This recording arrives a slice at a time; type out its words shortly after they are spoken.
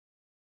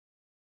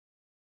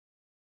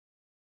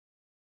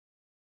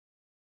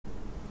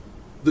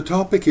The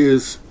topic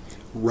is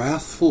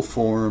wrathful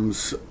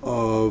forms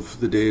of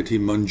the deity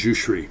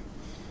Manjushri.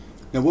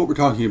 Now what we're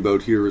talking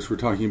about here is we're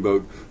talking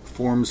about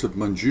forms of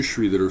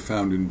Manjushri that are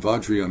found in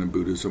Vajrayana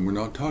Buddhism. We're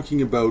not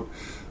talking about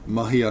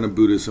Mahayana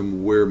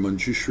Buddhism where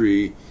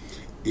Manjushri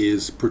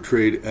is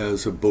portrayed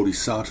as a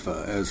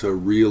bodhisattva, as a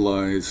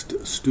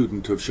realized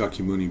student of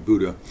Shakyamuni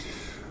Buddha.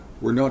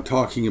 We're not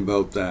talking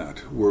about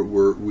that.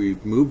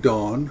 We've moved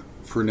on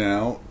for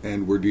now,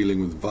 and we're dealing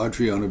with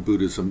Vajrayana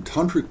Buddhism,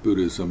 Tantric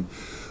Buddhism,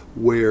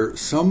 where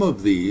some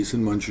of these,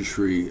 in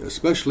Manjushri,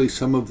 especially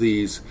some of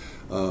these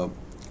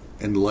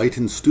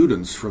enlightened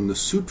students from the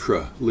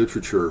sutra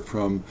literature,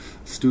 from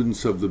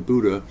students of the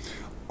Buddha,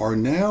 are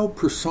now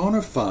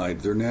personified.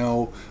 They're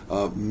now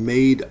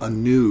made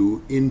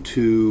anew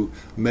into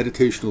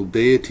meditational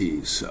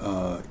deities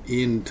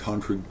in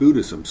Tantric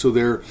Buddhism. So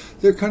they're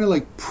kind of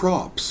like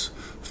props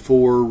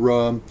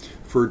for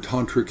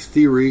Tantric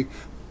theory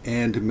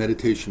and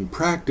meditation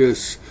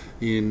practice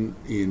in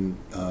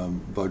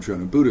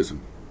Vajrayana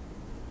Buddhism.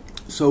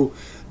 So,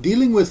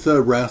 dealing with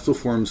wrathful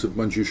forms of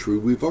Manjushri,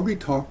 we've already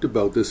talked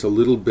about this a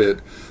little bit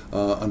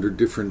under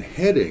different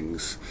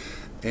headings.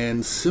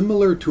 And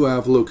similar to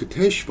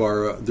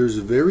Avalokiteshvara, there's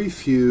very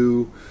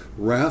few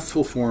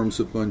wrathful forms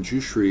of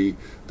Manjushri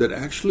that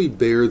actually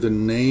bear the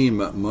name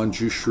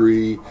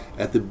Manjushri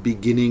at the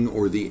beginning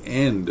or the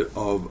end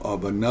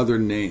of another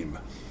name.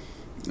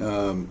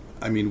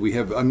 I mean, we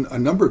have a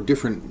number of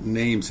different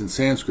names in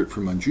Sanskrit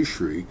for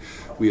Manjushri.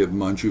 We have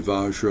Manju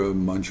Vajra,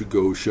 Manju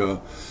Gosha.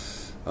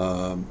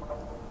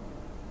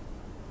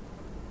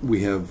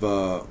 We have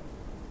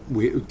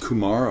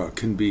Kumara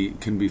can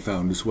be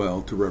found as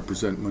well to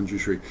represent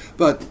Manjushri.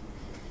 But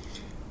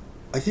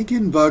I think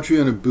in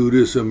Vajrayana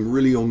Buddhism,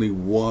 really only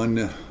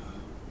one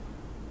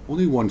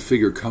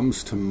figure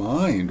comes to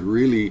mind,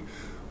 really,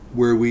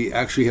 where we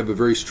actually have a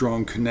very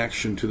strong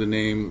connection to the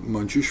name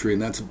Manjushri,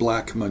 and that's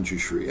Black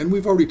Manjushri. And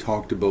we've already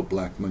talked about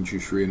Black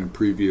Manjushri in a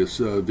previous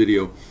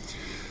video.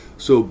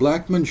 So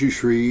Black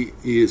Manjushri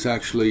is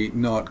actually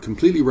not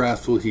completely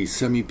wrathful. He's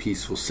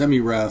semi-peaceful,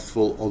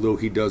 semi-wrathful, although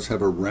he does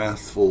have a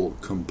wrathful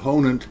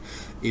component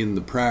in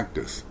the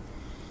practice.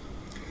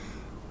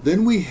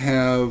 Then we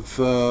have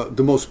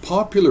the most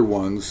popular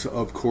ones,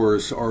 of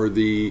course, are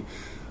the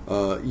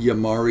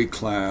Yamari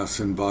class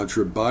and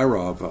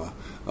Vajrabhairava,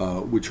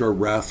 which are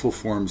wrathful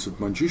forms of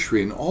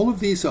Manjushri. And all of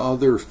these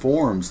other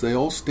forms, they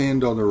all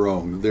stand on their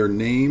own. Their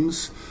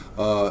names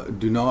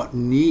do not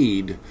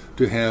need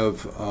to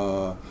have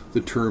the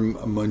term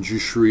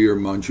Manjushri or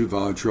Manju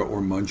Vajra or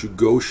Manju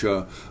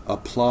Gosha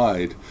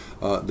applied.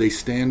 They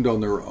stand on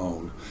their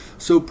own.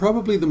 So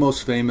probably the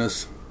most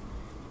famous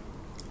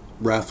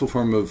wrathful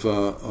form of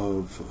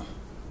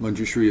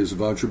Manjushri is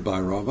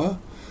Vajrabhairava,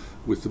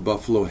 with the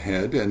buffalo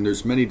head, and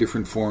there's many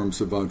different forms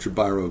of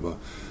Vajrabhairava.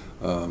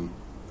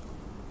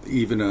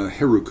 Even a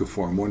Heruka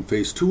form,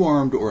 one-faced,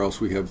 two-armed, or else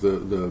we have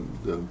the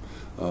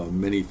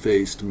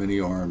many-faced,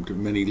 many-armed,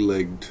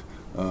 many-legged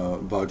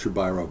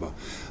Vajrabhairava.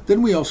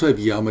 Then we also have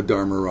Yama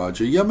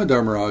Dharmaraja. Yama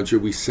Dharmaraja,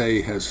 we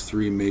say, has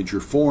three major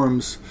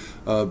forms,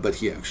 but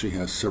he actually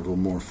has several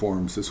more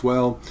forms as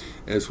well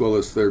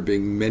as there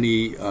being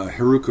many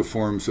Heruka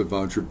forms of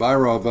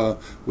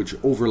Vajrabhairava, which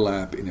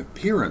overlap in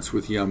appearance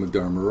with Yama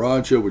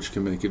Dharmaraja, which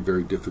can make it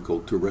very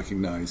difficult to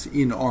recognize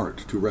in art,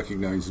 to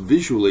recognize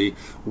visually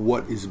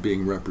what is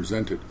being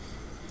represented.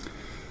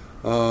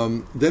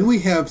 Then we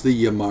have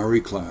the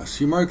Yamari class.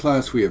 Yamari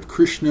class, we have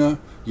Krishna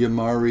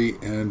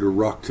Yamari and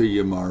Rakta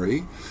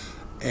Yamari.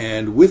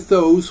 And with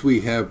those,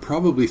 we have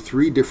probably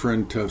three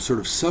different sort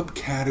of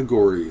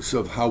subcategories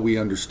of how we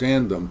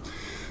understand them.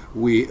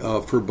 We,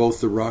 for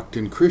both the Rakta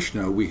and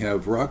Krishna, we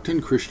have Rakta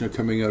and Krishna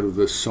coming out of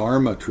the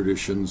Sarma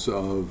traditions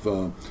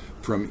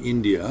from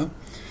India.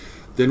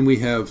 Then we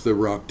have the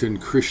Rakta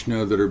and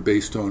Krishna that are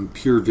based on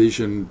pure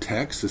vision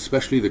texts,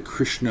 especially the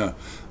Krishna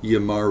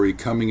Yamari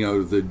coming out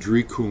of the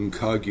Drikung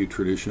Kagyu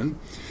tradition.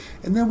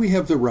 And then we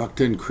have the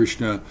Rakta and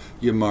Krishna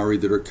Yamari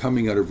that are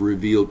coming out of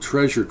revealed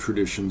treasure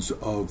traditions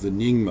of the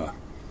Nyingma.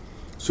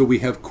 So we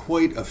have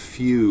quite a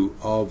few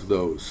of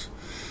those.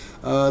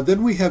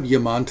 Then we have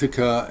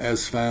Yamantaka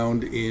as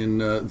found in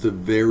the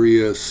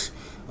various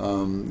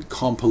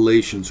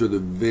compilations or the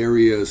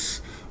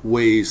various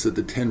ways that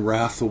the 10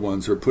 wrathful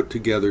ones are put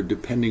together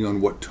depending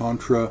on what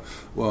tantra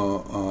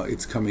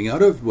it's coming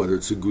out of, whether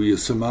it's the Guhya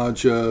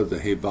Samaja, the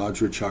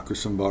Vajra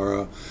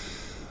Chakrasambhara,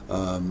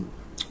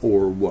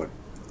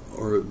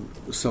 or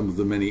some of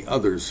the many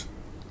others.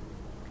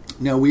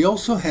 Now we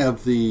also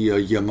have the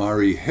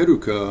Yamari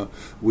Heruka,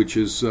 which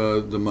is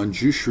the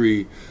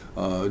Manjushri,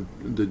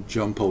 the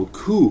Jampal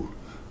Ku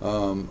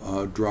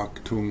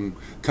Draktung,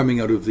 coming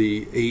out of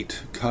the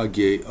 8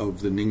 Kage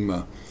of the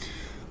Nyingma.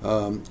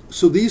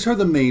 So these are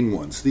the main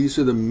ones. These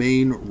are the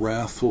main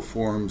wrathful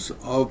forms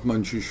of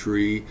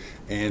Manjushri,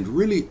 and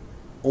really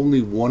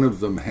only one of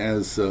them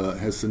has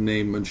the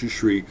name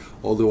Manjushri,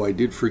 although I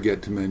did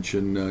forget to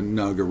mention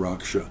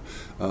Nagaraksha.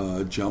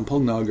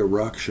 Jampal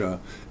Nagaraksha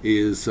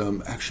is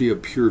actually a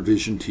pure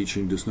vision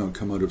teaching, does not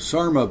come out of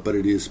Sarma, but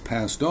it is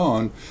passed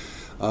on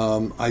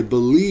I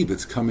believe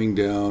it's coming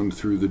down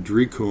through the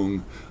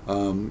Drikung,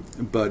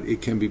 but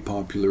it can be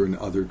popular in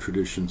other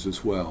traditions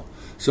as well.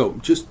 So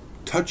just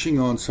touching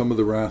on some of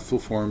the wrathful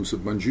forms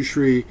of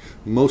Manjushri,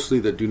 mostly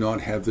that do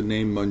not have the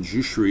name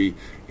Manjushri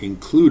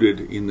included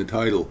in the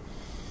title.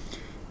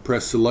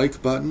 Press the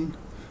like button.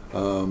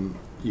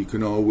 You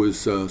can always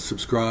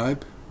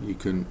subscribe. You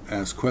can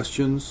ask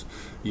questions.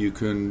 You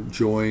can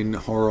join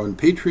Horror on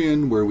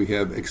Patreon, where we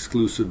have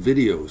exclusive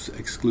videos,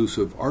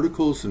 exclusive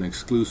articles, and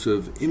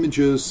exclusive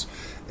images,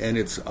 and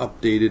it's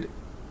updated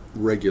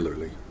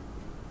regularly.